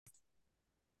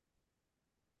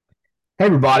Hey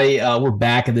everybody, we're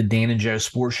back at the Dan and Joe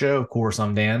Sports Show. Of course,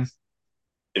 I'm Dan,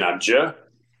 And I'm Joe.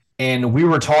 and we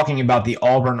were talking about the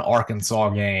Auburn Arkansas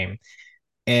game.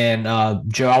 And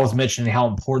Joe, I was mentioning how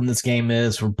important this game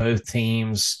is for both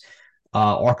teams.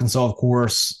 Arkansas, of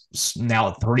course, now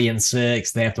at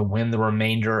 3-6, they have to win the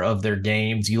remainder of their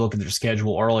games. You look at their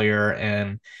schedule earlier,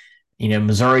 and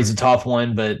Missouri's a tough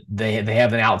one, but they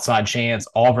have an outside chance.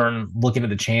 Auburn looking at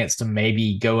the chance to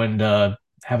maybe go into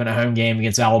having a home game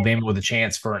against Alabama with a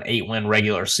chance for an 8-win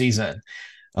regular season.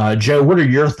 Joe, what are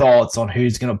your thoughts on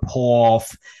who's going to pull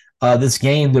off this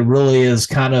game that really is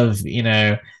kind of, are you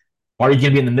going to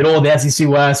be in the middle of the SEC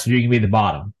West or are you going to be at the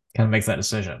bottom? Kind of makes that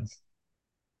decision.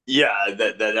 Yeah,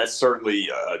 that's certainly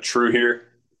true here.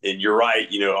 And you're right.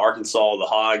 Arkansas, the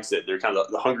Hogs, that they're kind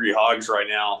of the hungry Hogs right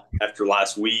now after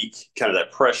last week. Kind of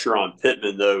that pressure on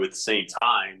Pittman, though, at the same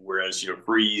time. Whereas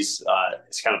Freeze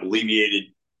has kind of alleviated,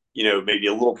 maybe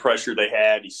a little pressure they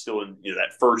had. He's still in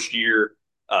that first year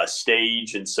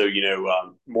stage, and so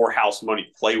more house money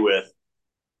to play with.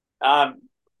 Um,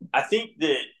 I think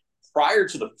that prior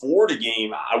to the Florida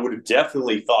game, I would have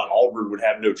definitely thought Auburn would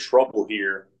have no trouble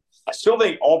here. I still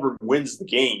think Auburn wins the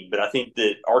game, but I think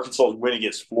that Arkansas's win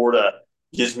against Florida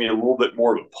gives me a little bit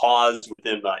more of a pause with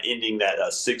them ending that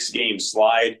 6-game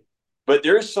slide. But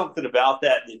there is something about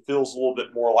that that feels a little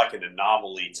bit more like an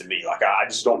anomaly to me. Like I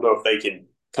just don't know if they can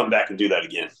come back and do that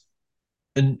again.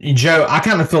 And Joe, I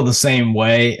kind of feel the same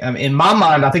way. In my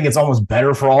mind, I think it's almost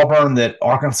better for Auburn that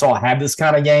Arkansas had this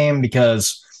kind of game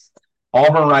because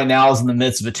Auburn right now is in the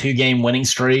midst of a 2-game winning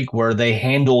streak where they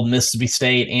handled Mississippi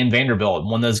State and Vanderbilt,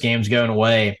 won those games going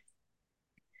away.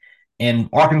 And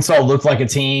Arkansas looked like a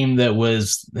team that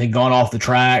had gone off the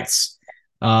tracks.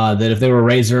 That if they were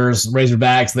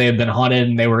Razorbacks, they had been hunted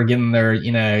and they were getting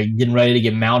ready to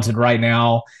get mounted right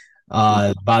now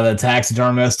by the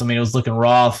taxidermist. I mean, it was looking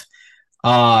rough.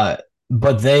 Uh,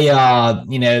 but they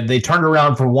turned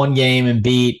around for one game and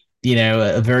beat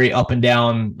a very up and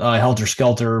down helter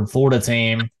skelter Florida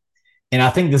team. And I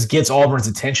think this gets Auburn's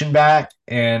attention back.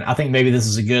 And I think maybe this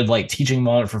is a good like teaching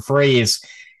moment for Freeze.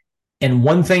 And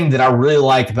one thing that I really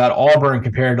like about Auburn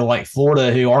compared to like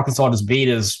Florida, who Arkansas just beat,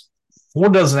 is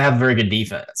Florida doesn't have a very good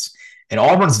defense. And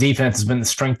Auburn's defense has been the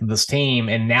strength of this team.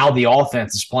 And now the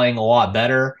offense is playing a lot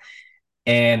better.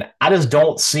 And I just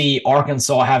don't see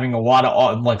Arkansas having a lot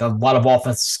of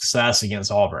offensive success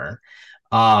against Auburn.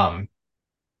 Um,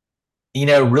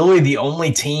 really the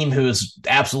only team who has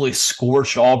absolutely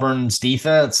scorched Auburn's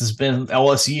defense has been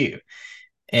LSU.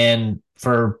 And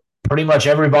for pretty much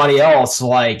everybody else,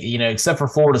 except for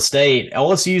Florida State,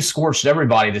 LSU scorched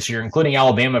everybody this year, including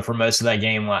Alabama for most of that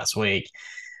game last week.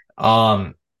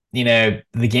 Um, the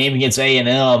game against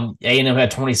A&M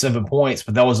had 27 points,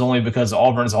 but that was only because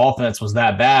Auburn's offense was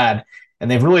that bad. And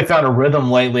they've really found a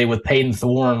rhythm lately with Payton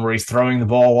Thorne where he's throwing the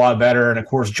ball a lot better. And of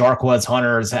course, Jarquez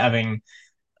Hunter is having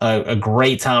a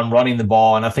great time running the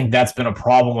ball. And I think that's been a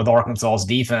problem with Arkansas's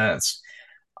defense.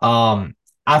 I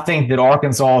think that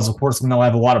Arkansas is, of course, going to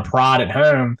have a lot of pride at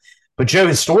home. But Joe,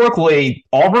 historically,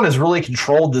 Auburn has really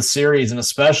controlled this series, and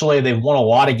especially they've won a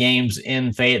lot of games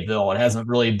in Fayetteville. It hasn't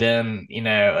really been,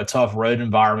 a tough road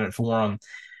environment for them.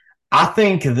 I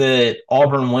think that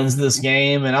Auburn wins this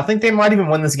game, and I think they might even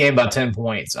win this game by 10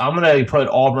 points. I'm going to put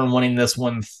Auburn winning this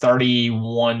one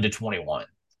 31-21.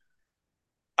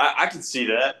 I can see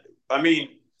that. I mean,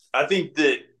 I think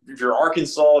that if you're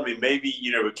Arkansas, I mean, maybe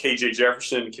KJ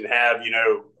Jefferson can have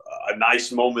a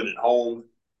nice moment at home.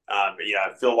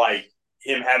 I feel like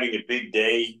him having a big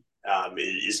day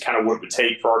is kind of what it would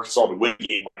take for Arkansas to win a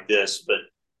game like this. But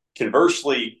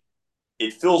conversely,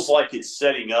 it feels like it's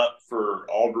setting up for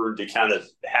Auburn to kind of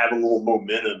have a little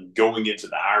momentum going into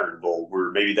the Iron Bowl,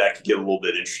 where maybe that could get a little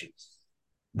bit interesting.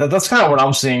 That's kind of what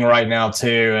I'm seeing right now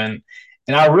too, and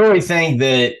I really think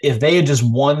that if they had just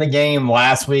won the game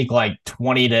last week, like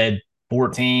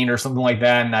 20-14 or something like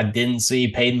that, and I didn't see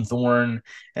Payton Thorne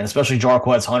and especially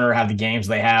Jarquez Hunter have the games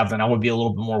they have, then I would be a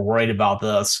little bit more worried about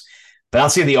this. But I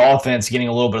see the offense getting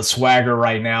a little bit of swagger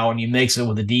right now, and you mix it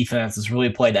with the defense that's really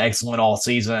played excellent all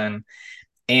season,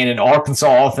 and an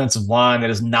Arkansas offensive line that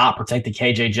has not protected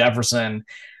KJ Jefferson.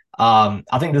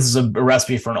 I think this is a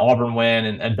recipe for an Auburn win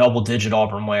and a double-digit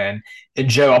Auburn win. And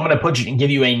Joe, I'm going to put you and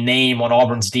give you a name on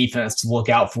Auburn's defense to look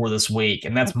out for this week,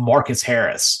 and that's Marcus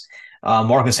Harris.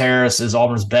 Marcus Harris is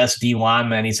Auburn's best D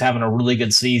lineman. He's having a really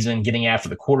good season getting after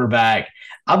the quarterback.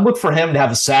 I'd look for him to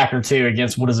have a sack or two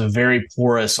against what is a very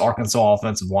porous Arkansas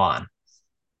offensive line.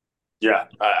 Yeah,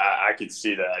 I could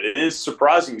see that. It is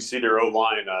surprising to see their O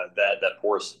line that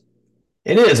porous.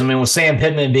 It is. I mean, with Sam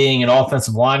Pittman being an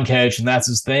offensive line coach and that's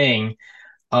his thing,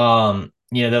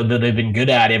 that they've been good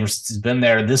at ever since he's been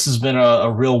there. This has been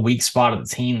a real weak spot of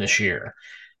the team this year.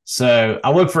 So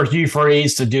I look for Hugh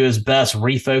Freeze to do his best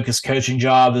refocus coaching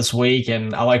job this week,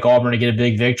 and I like Auburn to get a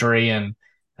big victory and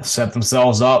set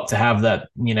themselves up to have that,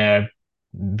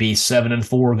 be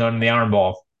 7-4 going to the Iron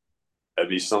Bowl. That'd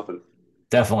be something.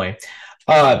 Definitely.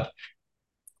 Uh,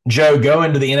 Joe, go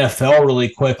into the NFL really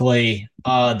quickly.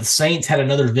 The Saints had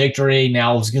another victory.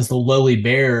 Now it was against the lowly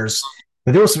Bears,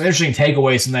 but there were some interesting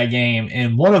takeaways in that game,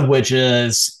 and one of which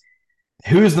is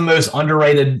who's the most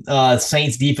underrated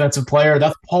Saints defensive player?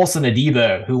 That's Paulson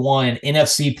Adebo, who won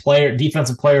NFC Player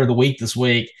Defensive Player of the Week this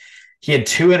week. He had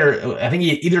I think he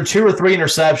had either 2 or 3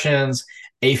 interceptions,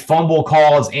 a fumble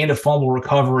caused, and a fumble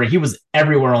recovery. He was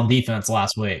everywhere on defense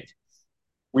last week.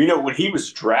 Well, when he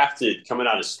was drafted coming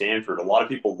out of Stanford, a lot of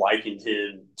people likened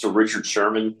him to Richard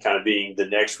Sherman, kind of being the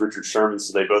next Richard Sherman.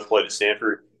 So they both played at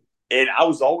Stanford. And I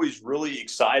was always really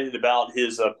excited about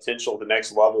his potential at the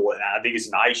next level. And I think it's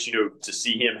nice, to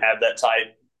see him have that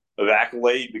type of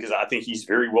accolade because I think he's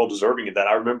very well deserving of that.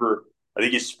 I remember, I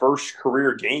think his first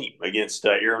career game against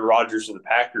Aaron Rodgers and the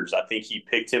Packers, I think he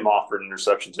picked him off for an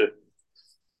interception too.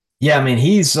 Yeah, I mean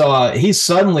he's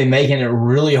suddenly making it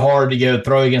really hard to go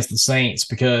throw against the Saints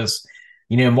because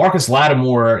Marcus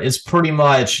Lattimore is pretty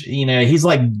much he's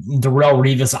like Darrell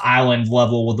Revis Island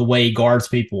level with the way he guards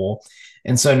people,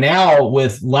 and so now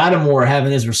with Lattimore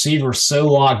having his receivers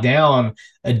so locked down,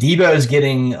 Adebo is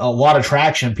getting a lot of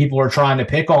traction. People are trying to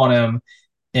pick on him,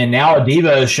 and now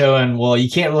Adebo is showing, well, you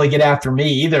can't really get after me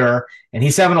either. And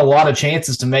he's having a lot of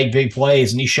chances to make big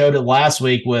plays. And he showed it last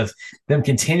week with them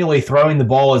continually throwing the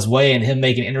ball his way and him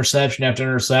making interception after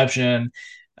interception,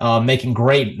 making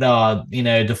great,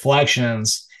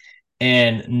 deflections.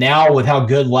 And now with how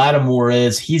good Lattimore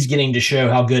is, he's getting to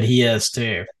show how good he is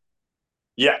too.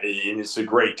 Yeah, and it's a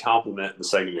great compliment in the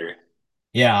secondary.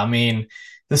 Yeah, I mean,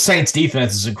 the Saints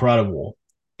defense is incredible.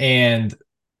 And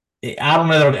I don't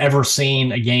know that I've ever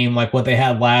seen a game like what they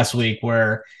had last week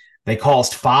where they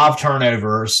caused 5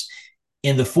 turnovers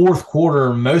in the fourth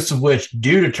quarter, most of which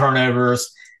due to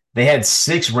turnovers. They had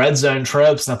 6 red zone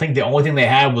trips. And I think the only thing they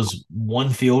had was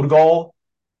 1 field goal.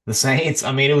 The Saints,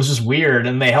 I mean, it was just weird.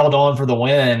 And they held on for the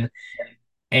win.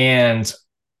 And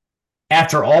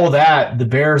after all of that, the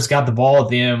Bears got the ball at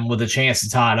the end with a chance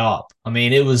to tie it up. I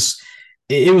mean, it was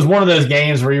one of those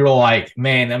games where you were like,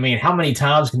 man, I mean, how many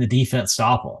times can the defense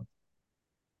stop them?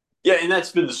 Yeah, and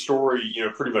that's been the story,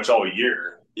 pretty much all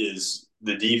year is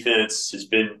the defense has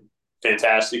been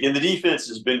fantastic. And the defense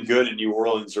has been good in New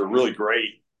Orleans or really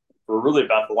great for really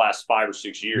about the last 5 or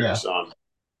 6 years. Yeah.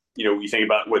 You think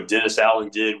about what Dennis Allen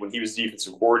did when he was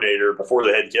defensive coordinator before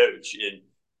the head coach. And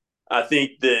I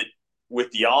think that with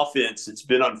the offense, it's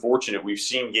been unfortunate. We've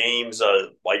seen games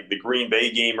like the Green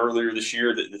Bay game earlier this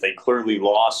year that they clearly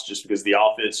lost just because the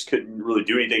offense couldn't really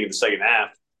do anything in the second half.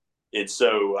 And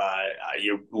so,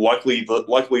 luckily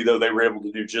though, they were able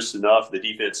to do just enough. The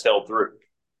defense held through.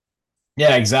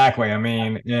 Yeah, exactly. I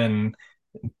mean, and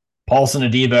Paulson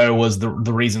Adebo was the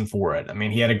reason for it. I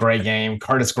mean, he had a great game.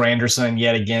 Curtis Granderson,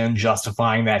 yet again,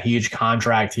 justifying that huge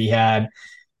contract he had,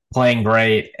 playing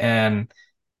great. And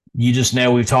you just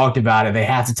know we've talked about it. They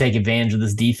have to take advantage of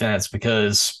this defense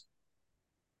because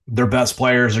their best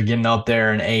players are getting up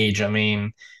there in age. I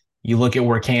mean, you look at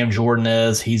where Cam Jordan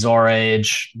is, he's our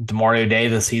age. Demario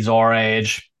Davis, he's our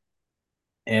age.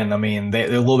 And I mean, they're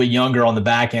a little bit younger on the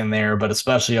back end there, but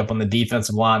especially up on the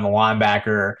defensive line, the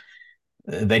linebacker,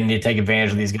 they need to take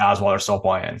advantage of these guys while they're still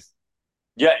playing.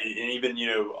 Yeah, and even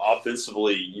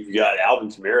offensively, you've got Alvin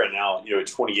Kamara now, at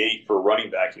 28 for a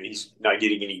running back, and he's not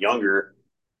getting any younger.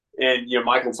 And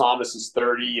Michael Thomas is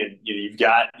 30, and you've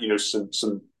got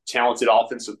some talented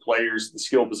offensive players at the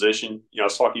skill position. I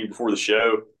was talking to you before the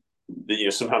show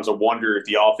that sometimes I wonder if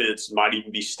the offense might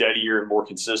even be steadier and more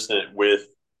consistent with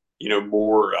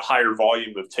more a higher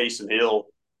volume of Taysom Hill,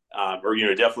 or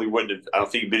definitely wouldn't have. I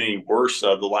don't think been any worse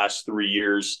the last 3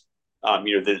 years, than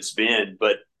it's been.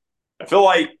 But I feel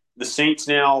like the Saints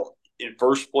now in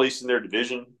first place in their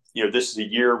division. This is a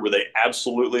year where they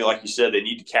absolutely, like you said, they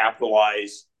need to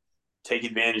capitalize, take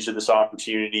advantage of this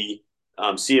opportunity,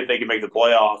 see if they can make the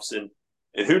playoffs. And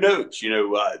who knows,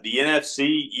 the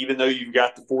NFC, even though you've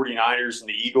got the 49ers and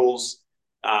the Eagles,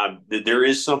 that there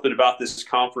is something about this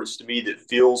conference to me that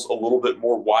feels a little bit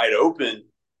more wide open,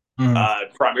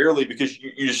 primarily because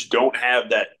you just don't have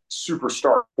that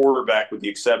superstar quarterback with the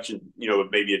exception,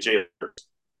 of maybe a Jalen Hurts.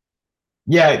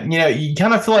 Yeah, you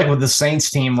kind of feel like with the Saints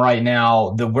team right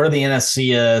now, that where the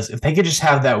NFC is, if they could just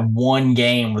have that one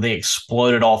game where they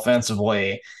exploded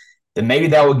offensively, then maybe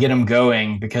that would get them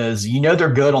going because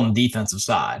they're good on the defensive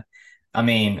side. I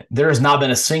mean, there has not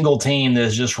been a single team that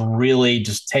has just really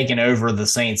just taken over the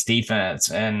Saints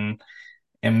defense and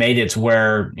made it to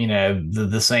where,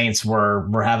 the Saints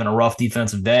were having a rough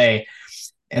defensive day.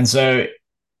 And so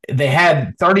they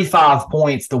had 35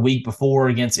 points the week before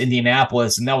against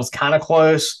Indianapolis, and that was kind of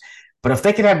close. But if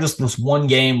they could have just this one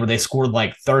game where they scored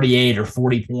like 38 or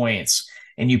 40 points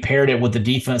and you paired it with the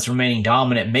defense remaining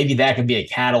dominant, maybe that could be a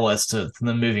catalyst to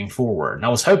them moving forward. And I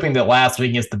was hoping that last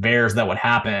week against the Bears that would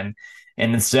happen.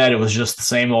 And instead, it was just the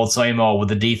same old with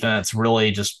the defense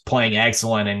really just playing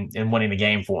excellent and winning the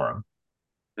game for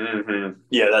them.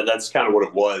 Yeah, that's kind of what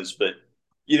it was. But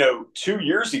 2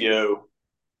 years ago,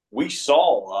 we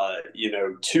saw,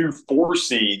 two four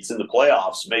seeds in the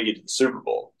playoffs make it to the Super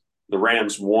Bowl. The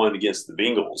Rams won against the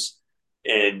Bengals.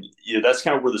 And, that's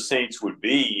kind of where the Saints would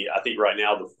be. I think right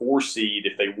now, the four seed,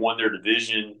 if they won their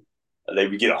division, they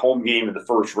would get a home game in the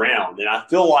first round. And I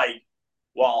feel like,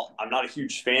 while I'm not a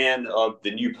huge fan of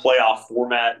the new playoff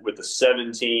format with the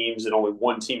 7 teams and only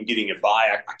one team getting a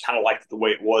bye, I kind of liked the way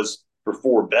it was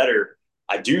before better.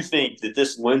 I do think that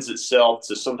this lends itself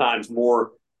to sometimes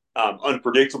more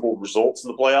unpredictable results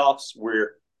in the playoffs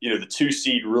where, the 2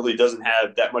 seed really doesn't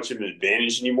have that much of an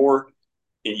advantage anymore.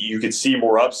 And you could see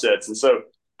more upsets. And so,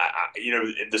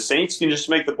 if the Saints can just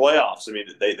make the playoffs, I mean,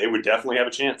 they would definitely have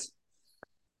a chance.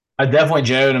 I definitely,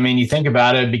 Joe. I mean, you think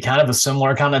about it, it'd be kind of a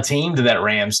similar kind of team to that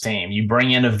Rams team. You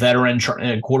bring in a veteran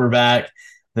quarterback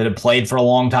that had played for a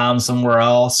long time somewhere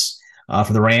else.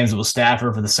 For the Rams, it was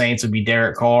Stafford. For the Saints, it would be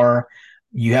Derek Carr.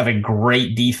 You have a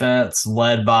great defense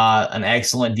led by an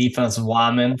excellent defensive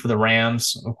lineman for the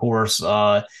Rams. Of course,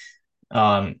 they'd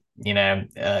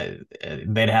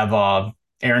have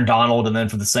Aaron Donald, and then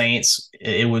for the Saints,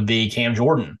 it would be Cam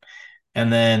Jordan.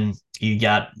 And then you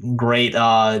got great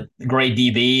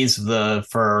DBs.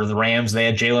 For the Rams, they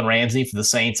had Jalen Ramsey. For the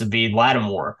Saints, it'd be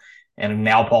Lattimore, and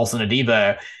now Paulson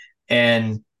Adebo.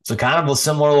 And so kind of a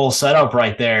similar little setup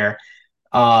right there.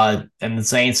 And the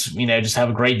Saints, just have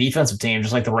a great defensive team,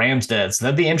 just like the Rams did. So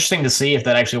that'd be interesting to see if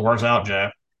that actually works out, Joe.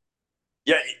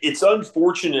 Yeah, it's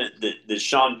unfortunate that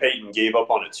Sean Payton gave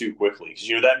up on it too quickly because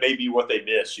that may be what they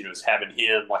miss. Is having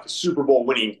him like a Super Bowl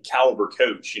winning caliber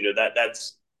coach.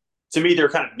 That's to me they're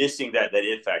kind of missing that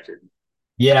it factor.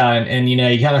 Yeah, and you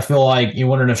kind of feel like you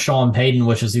wondered if Sean Payton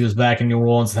wishes he was back in New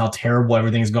Orleans and how terrible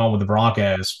everything's gone with the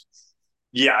Broncos.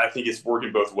 Yeah, I think it's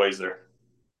working both ways there.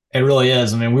 It really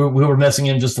is. I mean, we were missing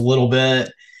him just a little bit.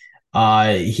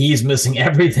 He's missing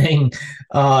everything,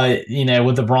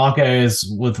 with the Broncos,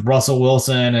 with Russell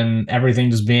Wilson and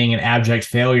everything just being an abject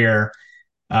failure.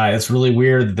 It's really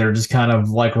weird that they're just kind of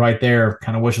like right there,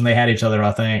 kind of wishing they had each other,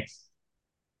 I think.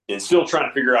 And still trying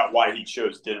to figure out why he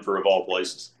chose Denver of all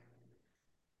places.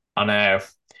 I know.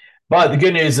 But the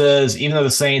good news is, even though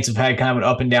the Saints have had kind of an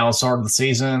up and down start of the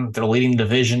season, they're leading the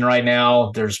division right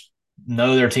now. There's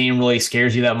no other team really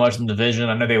scares you that much in the division.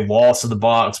 I know they lost to the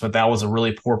Bucs, but that was a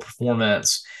really poor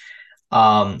performance.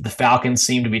 The Falcons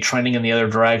seem to be trending in the other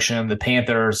direction. The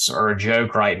Panthers are a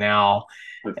joke right now.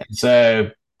 And so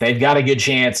they've got a good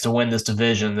chance to win this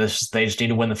division. They just need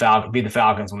to win beat the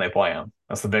Falcons when they play them.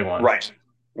 That's the big one. Right.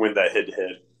 Win that head to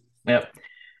head. Yep.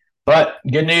 But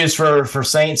good news for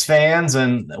Saints fans,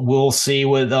 and we'll see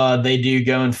what they do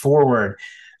going forward.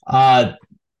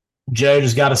 Joe,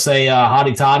 just got to say,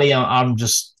 hotty toddy. I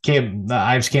just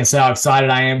can't say how excited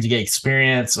I am to get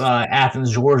experience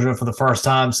Athens, Georgia for the first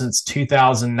time since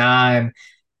 2009,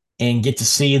 and get to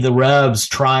see the Rebs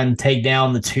try and take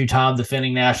down the 2-time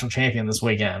defending national champion this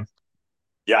weekend.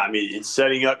 Yeah, I mean, it's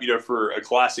setting up, for a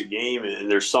classic game, and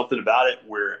there's something about it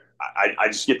where I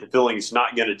just get the feeling it's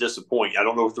not going to disappoint. I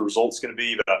don't know what the result's going to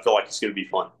be, but I feel like it's going to be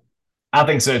fun. I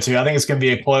think so too. I think it's going to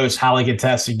be a close, highly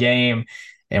contested game,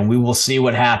 and we will see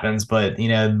what happens. But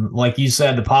like you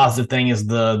said, the positive thing is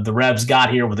the Rebs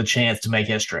got here with a chance to make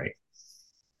history.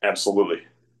 Absolutely.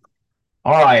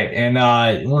 All right, and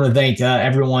I want to thank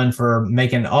everyone for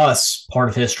making us part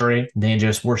of history, the Dan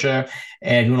Joe Sports Show.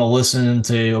 And if you want to listen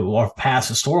to our past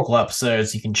historical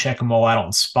episodes, you can check them all out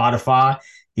on Spotify.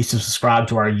 You can subscribe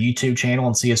to our YouTube channel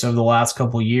and see us over the last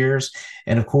couple of years.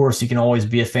 And of course, you can always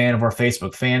be a fan of our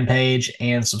Facebook fan page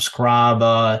and subscribe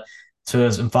to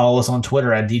us and follow us on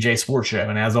Twitter at DJ Sports Show.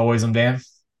 And as always, I'm Dan.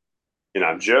 And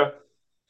I'm Joe.